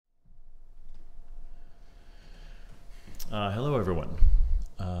Hello everyone.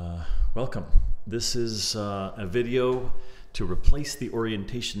 Welcome. This is a video to replace the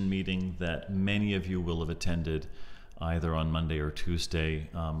orientation meeting that many of you will have attended either on Monday or Tuesday.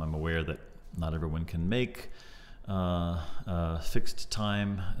 I'm aware that not everyone can make a fixed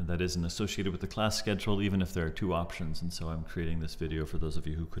time that isn't associated with the class schedule, even if there are two options, and so I'm creating this video for those of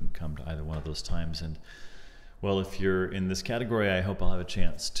you who couldn't come to either one of those times. And well, if you're in this category, I hope I'll have a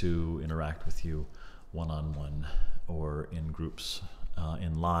chance to interact with you one-on-one or in groups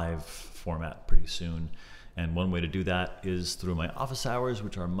in live format pretty soon. And one way to do that is through my office hours,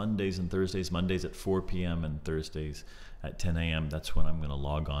 which are Mondays and Thursdays, Mondays at 4 p.m. and Thursdays at 10 a.m. That's when I'm going to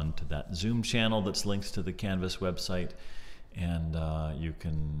log on to that Zoom channel that's linked to the Canvas website, and you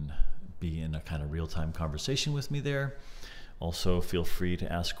can be in a kind of real-time conversation with me there. Also, feel free to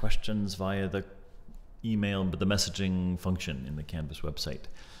ask questions via the email, but the messaging function in the Canvas website.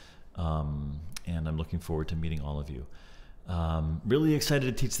 And I'm looking forward to meeting all of you. Really excited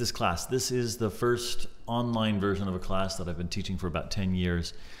to teach this class. This is the first online version of a class that I've been teaching for about 10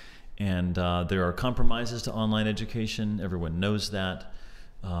 years. And there are compromises to online education. Everyone knows that.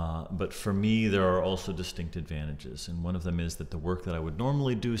 But for me, there are also distinct advantages. And one of them is that the work that I would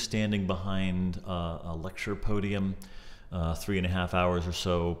normally do standing behind a lecture podium 3.5 hours or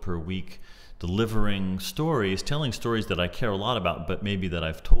so per week, delivering stories, telling stories that I care a lot about, but maybe that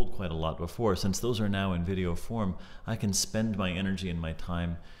I've told quite a lot before. Since those are now in video form, I can spend my energy and my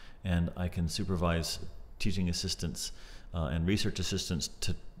time, and I can supervise teaching assistants and research assistants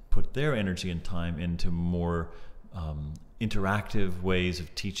to put their energy and time into more interactive ways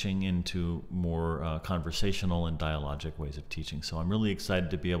of teaching, into more conversational and dialogic ways of teaching. So I'm really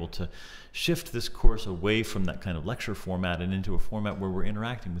excited to be able to shift this course away from that kind of lecture format and into a format where we're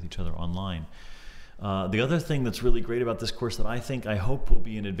interacting with each other online. The other thing that's really great about this course that I hope will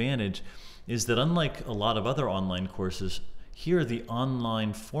be an advantage is that, unlike a lot of other online courses, here the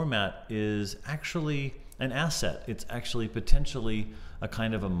online format is actually an asset. It's actually potentially a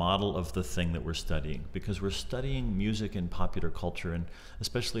kind of a model of the thing that we're studying, because we're studying music and popular culture, and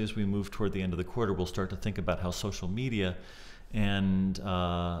especially as we move toward the end of the quarter, we'll start to think about how social media and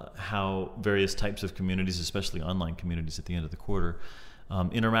how various types of communities, especially online communities at the end of the quarter,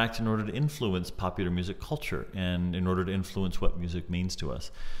 interact in order to influence popular music culture and in order to influence what music means to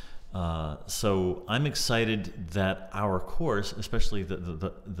us. So I'm excited that our course, especially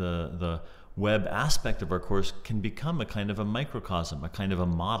the web aspect of our course, can become a kind of a microcosm, a kind of a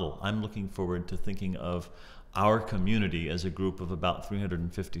model. I'm looking forward to thinking of our community as a group of about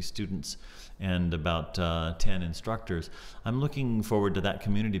 350 students and about 10 instructors. I'm looking forward to that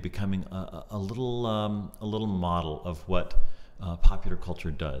community becoming a little model of what popular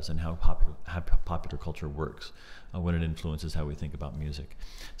culture does and how popular culture works when it influences how we think about music.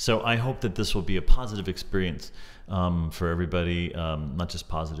 So I hope that this will be a positive experience for everybody, not just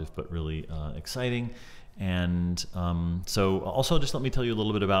positive, but really exciting. And so also just let me tell you a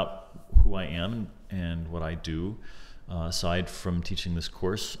little bit about who I am and what I do. Aside from teaching this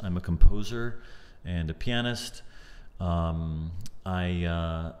course, I'm a composer and a pianist.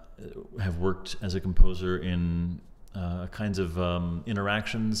 I have worked as a composer in kinds of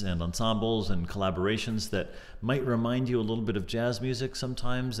interactions and ensembles and collaborations that might remind you a little bit of jazz music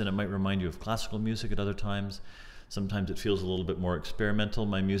sometimes, and it might remind you of classical music at other times. Sometimes it feels a little bit more experimental.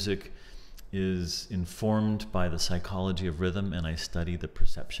 My music is informed by the psychology of rhythm, and I study the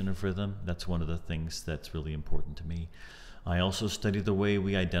perception of rhythm. That's one of the things that's really important to me. I also study the way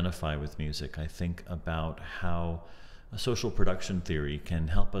we identify with music. I think about how a social production theory can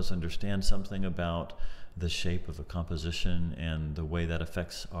help us understand something about the shape of a composition and the way that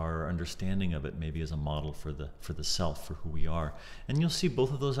affects our understanding of it, maybe as a model for the self, for who we are. And you'll see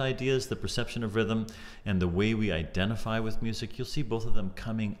both of those ideas, the perception of rhythm and the way we identify with music, you'll see both of them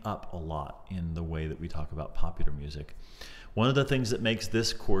coming up a lot in the way that we talk about popular music. One of the things that makes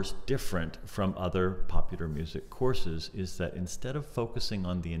this course different from other popular music courses is that instead of focusing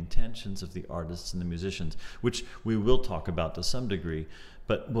on the intentions of the artists and the musicians, which we will talk about to some degree,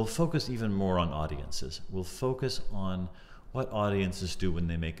 but we'll focus even more on audiences. We'll focus on what audiences do when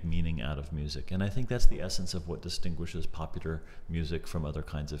they make meaning out of music. And I think that's the essence of what distinguishes popular music from other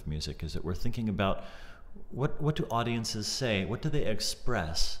kinds of music, is that we're thinking about what do audiences say? What do they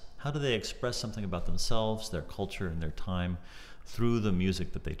express? How do they express something about themselves, their culture, and their time through the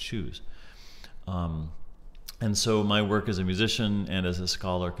music that they choose? And so my work as a musician and as a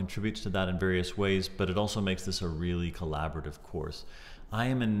scholar contributes to that in various ways, but it also makes this a really collaborative course. I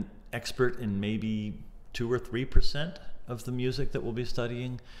am an expert in maybe 2 or 3% of the music that we'll be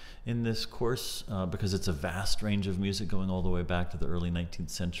studying in this course, because it's a vast range of music going all the way back to the early 19th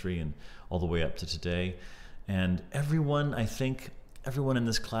century and all the way up to today. And everyone, I think, everyone in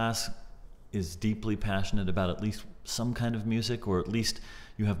this class is deeply passionate about at least some kind of music, or at least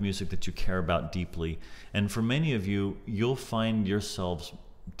you have music that you care about deeply. And for many of you, you'll find yourselves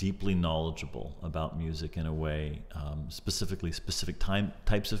deeply knowledgeable about music in a way, specifically specific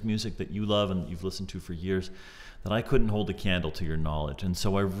types of music that you love and that you've listened to for years, that I couldn't hold a candle to your knowledge. And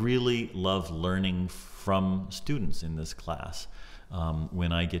so I really love learning from students in this class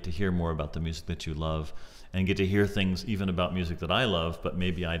when I get to hear more about the music that you love, and get to hear things even about music that I love, but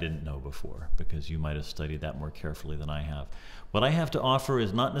maybe I didn't know before, because you might have studied that more carefully than I have. What I have to offer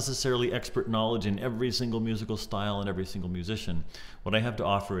is not necessarily expert knowledge in every single musical style and every single musician. What I have to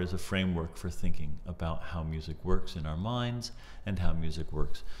offer is a framework for thinking about how music works in our minds and how music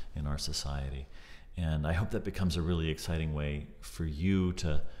works in our society. And I hope that becomes a really exciting way for you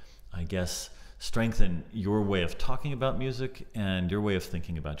to, I guess, strengthen your way of talking about music and your way of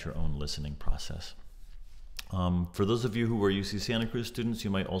thinking about your own listening process. For those of you who are UC Santa Cruz students, you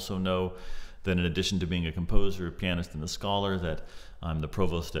might also know that in addition to being a composer, a pianist, and a scholar, that I'm the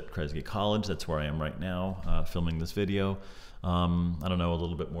provost at Kresge College. That's where I am right now, filming this video. I don't know, a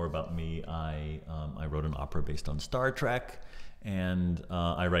little bit more about me. I wrote an opera based on Star Trek, and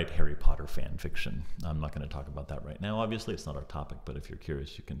I write Harry Potter fan fiction. I'm not going to talk about that right now. Obviously, it's not our topic, but if you're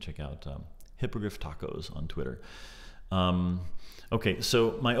curious, you can check out Hippogriff Tacos on Twitter. Okay,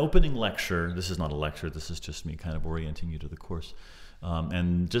 so my opening lecture, this is not a lecture, this is just me kind of orienting you to the course.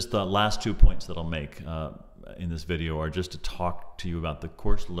 And just the last 2 points that I'll make in this video are just to talk to you about the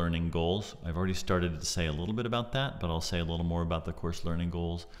course learning goals. I've already started to say a little bit about that, but I'll say a little more about the course learning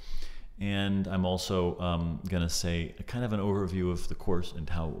goals. And I'm also going to say a kind of an overview of the course and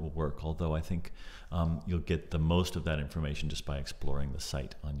how it will work, although I think you'll get the most of that information just by exploring the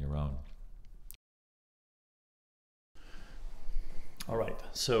site on your own. All right,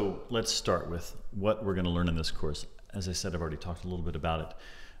 so let's start with what we're going to learn in this course. As I said, I've already talked a little bit about it,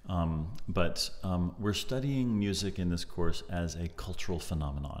 but we're studying music in this course as a cultural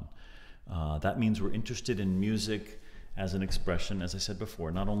phenomenon. That means we're interested in music as an expression, as I said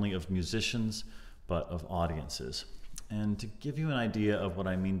before, not only of musicians, but of audiences. And to give you an idea of what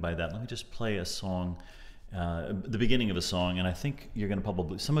I mean by that, let me just play a song, the beginning of a song, and I think you're going to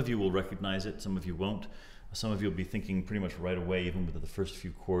probably, some of you will recognize it, some of you won't. Some of you will be thinking pretty much right away, even with the first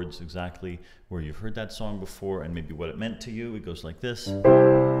few chords, exactly where you've heard that song before and maybe what it meant to you. It goes like this. When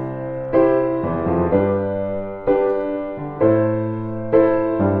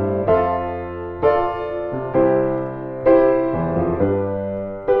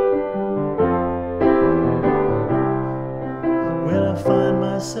I find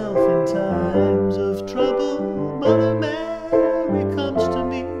myself in times of trouble, Mother Mary comes to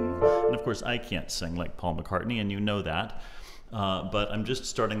me. Of course, I can't sing like Paul McCartney, and you know that, but I'm just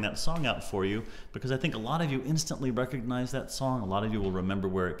starting that song out for you because I think a lot of you instantly recognize that song. A lot of you will remember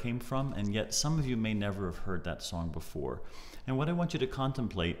where it came from, and yet some of you may never have heard that song before. And what I want you to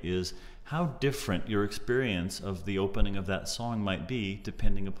contemplate is how different your experience of the opening of that song might be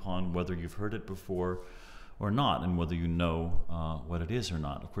depending upon whether you've heard it before or not, and whether you know what it is or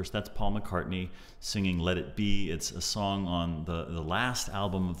not. Of course, that's Paul McCartney singing Let It Be. It's a song on the last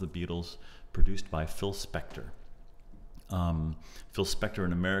album of the Beatles, produced by Phil Spector. Phil Spector,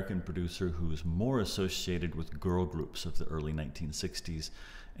 an American producer who's more associated with girl groups of the early 1960s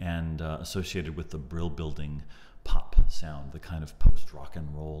and associated with the brill-building pop sound, the kind of post-rock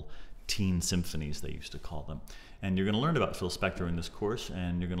and roll teen symphonies, they used to call them. And you're going to learn about Phil Spector in this course,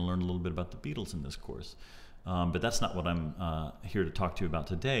 and you're going to learn a little bit about the Beatles in this course. But that's not what I'm here to talk to you about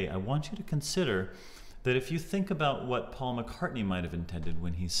today. I want you to consider that if you think about what Paul McCartney might have intended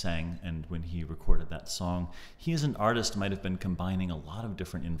when he sang and when he recorded that song, he as an artist might have been combining a lot of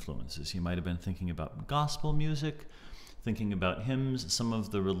different influences. He might have been thinking about gospel music, thinking about hymns, some of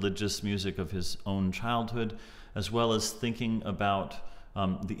the religious music of his own childhood, as well as thinking about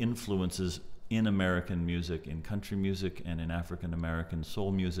the influences in American music, in country music, and in African American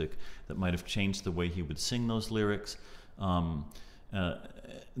soul music that might have changed the way he would sing those lyrics.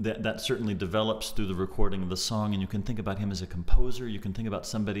 That certainly develops through the recording of the song, and you can think about him as a composer. You can think about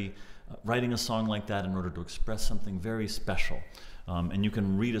somebody writing a song like that in order to express something very special. And you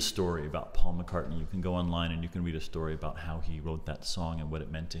can read a story about Paul McCartney. You can go online and you can read a story about how he wrote that song and what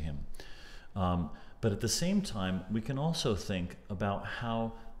it meant to him. But at the same time, we can also think about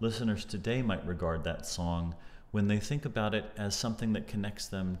how listeners today might regard that song when they think about it as something that connects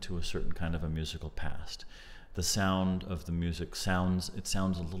them to a certain kind of a musical past. The sound of the music sounds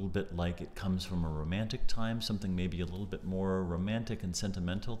a little bit like it comes from a romantic time, something maybe a little bit more romantic and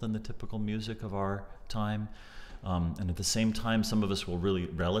sentimental than the typical music of our time. And at the same time, some of us will really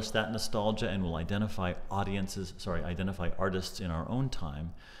relish that nostalgia and will identify artists in our own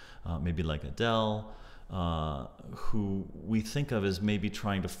time, maybe like Adele, who we think of as maybe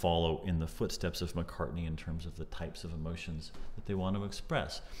trying to follow in the footsteps of McCartney in terms of the types of emotions that they want to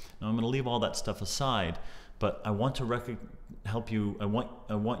express. Now, I'm going to leave all that stuff aside, but I want to help you. I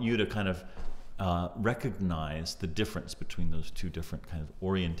want you to kind of recognize the difference between those two different kind of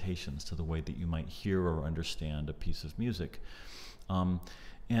orientations to the way that you might hear or understand a piece of music.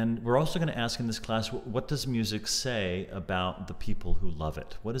 And we're also going to ask in this class, what does music say about the people who love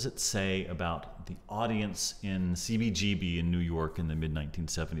it? What does it say about the audience in CBGB in New York in the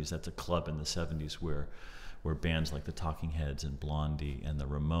mid-1970s? That's a club in the 70s where bands like the Talking Heads and Blondie and the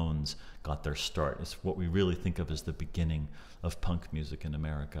Ramones got their start. It's what we really think of as the beginning of punk music in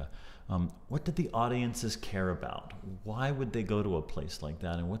America. What did the audiences care about? Why would they go to a place like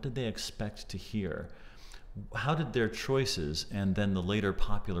that? And what did they expect to hear? How did their choices, and then the later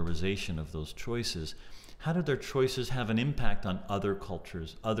popularization of those choices, how did their choices have an impact on other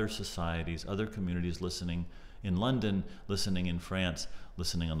cultures, other societies, other communities listening in London, listening in France,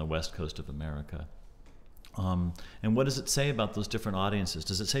 listening on the west coast of America? And what does it say about those different audiences?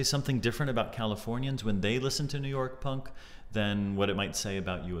 Does it say something different about Californians when they listen to New York punk than what it might say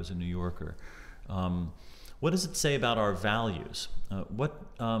about you as a New Yorker? What does it say about our values?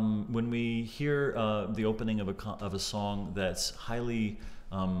 When we hear the opening of a song that's highly,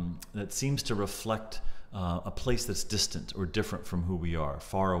 that seems to reflect a place that's distant or different from who we are,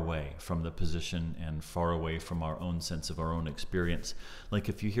 far away from the position and far away from our own sense of our own experience. Like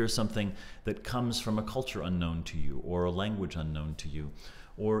if you hear something that comes from a culture unknown to you or a language unknown to you,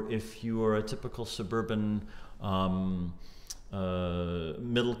 or if you are a typical suburban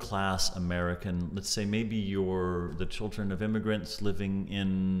middle-class American, let's say maybe you're the children of immigrants living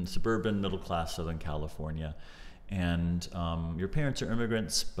in suburban middle-class Southern California, and your parents are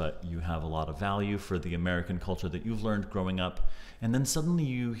immigrants, but you have a lot of value for the American culture that you've learned growing up, and then suddenly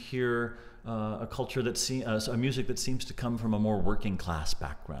you hear a culture a music that seems to come from a more working-class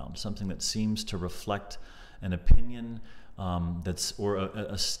background, something that seems to reflect an opinion or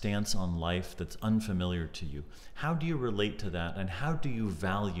a stance on life that's unfamiliar to you. How do you relate to that, and how do you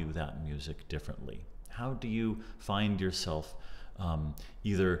value that music differently? How do you find yourself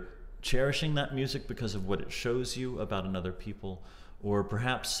either cherishing that music because of what it shows you about another people, or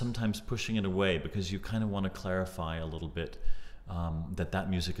perhaps sometimes pushing it away because you kind of want to clarify a little bit that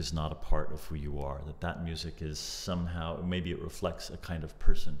music is not a part of who you are, that music is somehow, maybe it reflects a kind of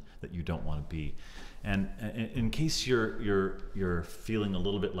person that you don't want to be. And in case you're feeling a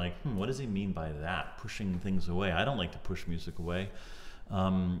little bit like, what does he mean by that, pushing things away? I don't like to push music away.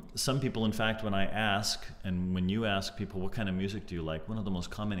 Some people, in fact, when I ask, and when you ask people, what kind of music do you like? One of the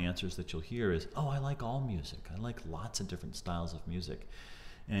most common answers that you'll hear is, oh, I like all music. I like lots of different styles of music.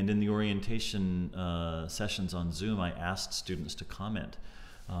 And in the orientation sessions on Zoom, I asked students to comment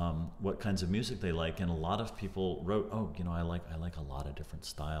what kinds of music they like, and a lot of people wrote, oh, I like a lot of different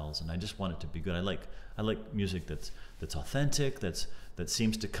styles, and I just want it to be good. I like music that's authentic, that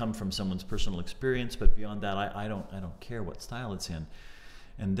seems to come from someone's personal experience, but beyond that, I don't care what style it's in.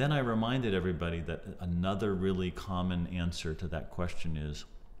 And then I reminded everybody that another really common answer to that question is,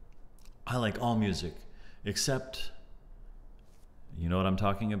 I like all music, except, you know what I'm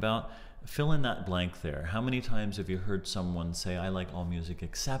talking about? Fill in that blank there. How many times have you heard someone say, I like all music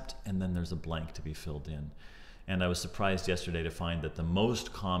except, and then there's a blank to be filled in? And I was surprised yesterday to find that the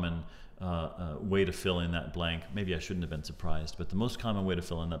most common way to fill in that blank, maybe I shouldn't have been surprised, but the most common way to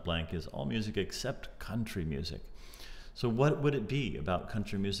fill in that blank is all music except country music. So what would it be about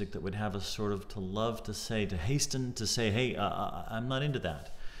country music that would have us sort of to hasten to say, hey, I'm not into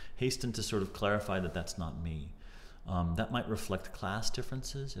that. Hasten to sort of clarify that that's not me. That might reflect class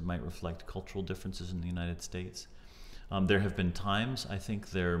differences. It might reflect cultural differences in the United States. There have been times, I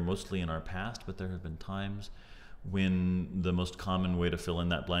think they're mostly in our past, but there have been times when the most common way to fill in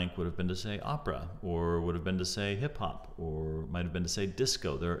that blank would have been to say opera, or would have been to say hip hop, or might have been to say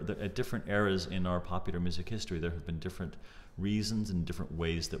disco. At different eras in our popular music history, there have been different reasons and different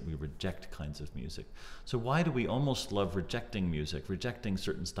ways that we reject kinds of music. So why do we almost love rejecting music, rejecting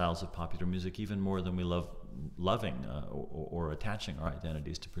certain styles of popular music even more than we love loving or attaching our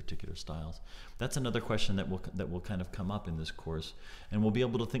identities to particular styles? That's another question that will kind of come up in this course, and we'll be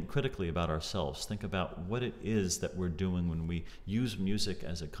able to think critically about ourselves, think about what it is that we're doing when we use music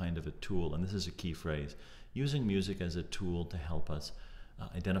as a kind of a tool, and this is a key phrase, using music as a tool to help us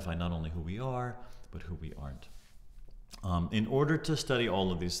identify not only who we are, but who we aren't. In order to study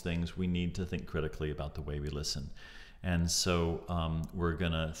all of these things, we need to think critically about the way we listen. And so we're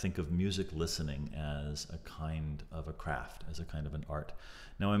going to think of music listening as a kind of a craft, as a kind of an art.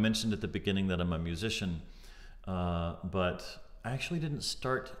 Now, I mentioned at the beginning that I'm a musician, but I actually didn't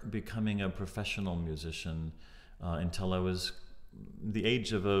start becoming a professional musician until I was the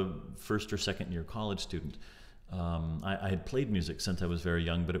age of a first or second year college student. I had played music since I was very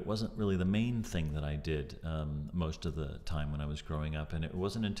young, but it wasn't really the main thing that I did most of the time when I was growing up. And it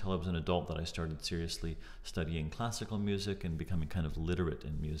wasn't until I was an adult that I started seriously studying classical music and becoming kind of literate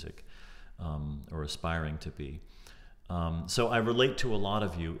in music, or aspiring to be. So I relate to a lot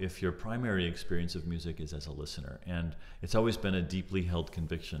of you if your primary experience of music is as a listener. And it's always been a deeply held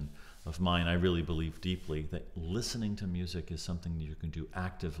conviction of mine. I really believe deeply that listening to music is something that you can do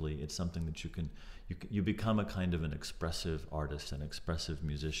actively. It's something that you become a kind of an expressive artist, an expressive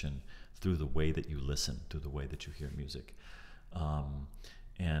musician through the way that you listen, through the way that you hear music,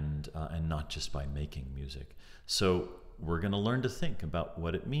 and not just by making music. So we're going to learn to think about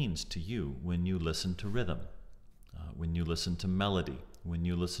what it means to you when you listen to rhythm, when you listen to melody, when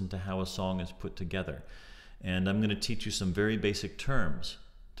you listen to how a song is put together. And I'm going to teach you some very basic terms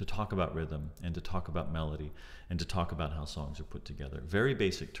to talk about rhythm and to talk about melody and to talk about how songs are put together. Very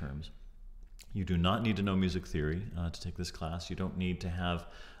basic terms. You do not need to know music theory to take this class. You don't need to have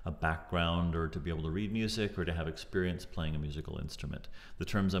a background or to be able to read music or to have experience playing a musical instrument. The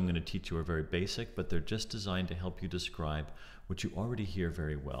terms I'm going to teach you are very basic, but they're just designed to help you describe what you already hear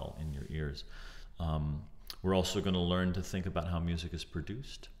very well in your ears. We're also going to learn to think about how music is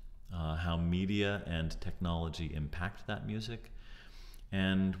produced, how media and technology impact that music.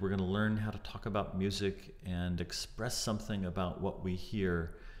 And we're going to learn how to talk about music and express something about what we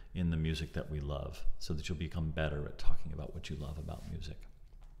hear in the music that we love, so that you'll become better at talking about what you love about music.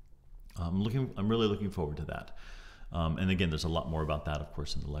 I'm really looking forward to that. And again, there's a lot more about that, of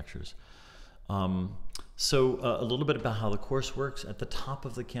course, in the lectures. So a little bit about how the course works. At the top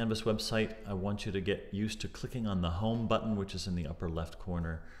of the Canvas website, I want you to get used to clicking on the Home button, which is in the upper left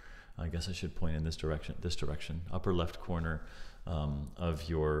corner. I guess I should point in this direction, upper left corner of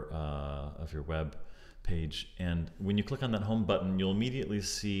your web page. And when you click on that Home button, you'll immediately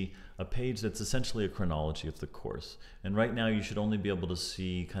see a page that's essentially a chronology of the course. And right now you should only be able to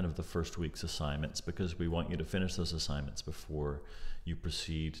see kind of the first week's assignments, because we want you to finish those assignments before you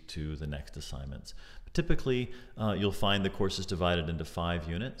proceed to the next assignments. But typically, you'll find the course is divided into 5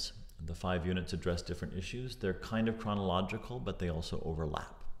 units. The 5 units address different issues. They're kind of chronological, but they also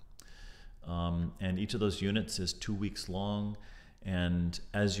overlap. And each of those units is 2 weeks long. And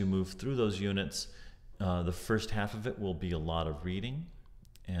as you move through those units, the first half of it will be a lot of reading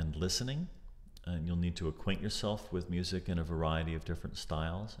and listening, and you'll need to acquaint yourself with music in a variety of different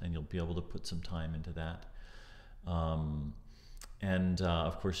styles, and you'll be able to put some time into that. Of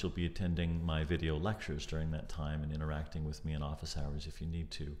course, you'll be attending my video lectures during that time and interacting with me in office hours if you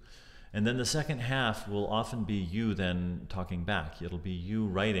need to. And then the second half will often be you then talking back. It'll be you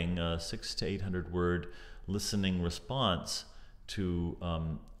writing a 600 to 800 word listening response to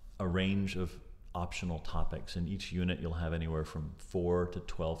a range of optional topics. In each unit you'll have anywhere from 4 to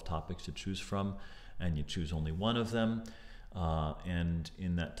 12 topics to choose from, and you choose only one of them. And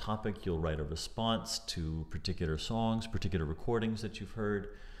in that topic you'll write a response to particular songs, particular recordings that you've heard.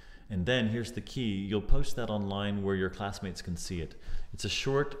 And then here's the key, you'll post that online where your classmates can see it. It's a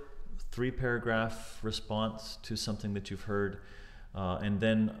short 3-paragraph response to something that you've heard. And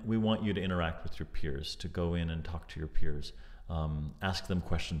then we want you to interact with your peers, to go in and talk to your peers. Ask them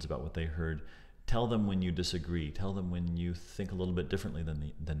questions about what they heard. Tell them when you disagree. Tell them when you think a little bit differently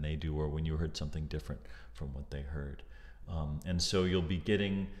than they do, or when you heard something different from what they heard. And so you'll be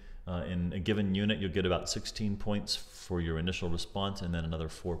getting, in a given unit, you'll get about 16 points for your initial response, and then another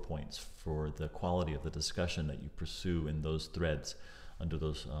 4 points for the quality of the discussion that you pursue in those threads under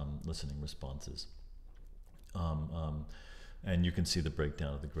those listening responses. And you can see the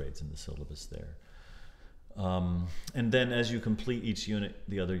breakdown of the grades in the syllabus there. And then as you complete each unit,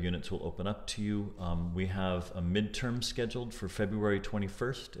 the other units will open up to you. We have a midterm scheduled for February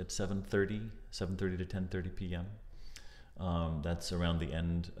 21st at 7:30 to 10:30 p.m. That's around the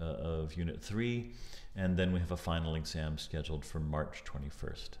end of Unit 3. And then we have a final exam scheduled for March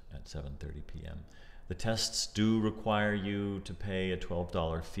 21st at 7:30 p.m. The tests do require you to pay a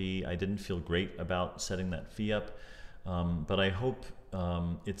 $12 fee. I didn't feel great about setting that fee up, but I hope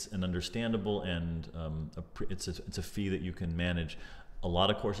it's an understandable and it's a fee that you can manage. A lot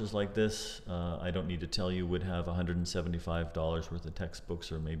of courses like this, I don't need to tell you, would have $175 worth of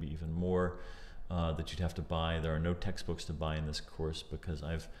textbooks, or maybe even more, that you'd have to buy. There are no textbooks to buy in this course because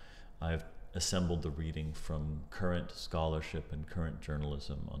I've assembled the reading from current scholarship and current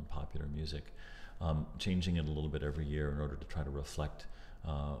journalism on popular music. changing it a little bit every year in order to try to reflect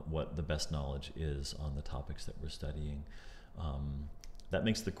what the best knowledge is on the topics that we're studying. That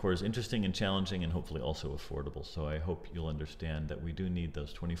makes the course interesting and challenging and hopefully also affordable. So I hope you'll understand that we do need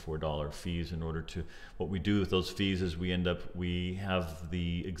those $24 fees in order to, what we do with those fees is we have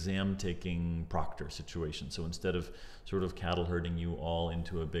the exam taking proctor situation. So instead of sort of cattle herding you all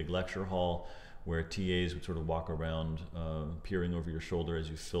into a big lecture hall where TAs would sort of walk around peering over your shoulder as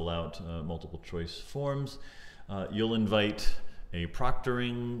you fill out multiple choice forms, you'll invite a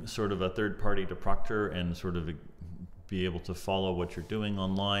proctoring, sort of a third party to proctor and sort of be able to follow what you're doing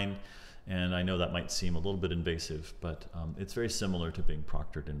online. And I know that might seem a little bit invasive, but it's very similar to being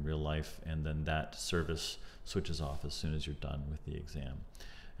proctored in real life, and then that service switches off as soon as you're done with the exam.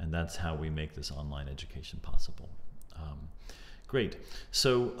 And that's how we make this online education possible. Great.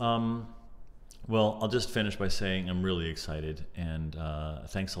 So, well, I'll just finish by saying I'm really excited, and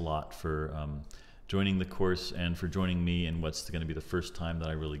thanks a lot for joining the course and for joining me in what's going to be the first time that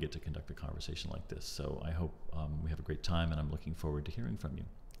I really get to conduct a conversation like this. So I hope we have a great time, and I'm looking forward to hearing from you.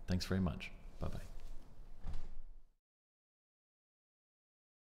 Thanks very much. Bye-bye.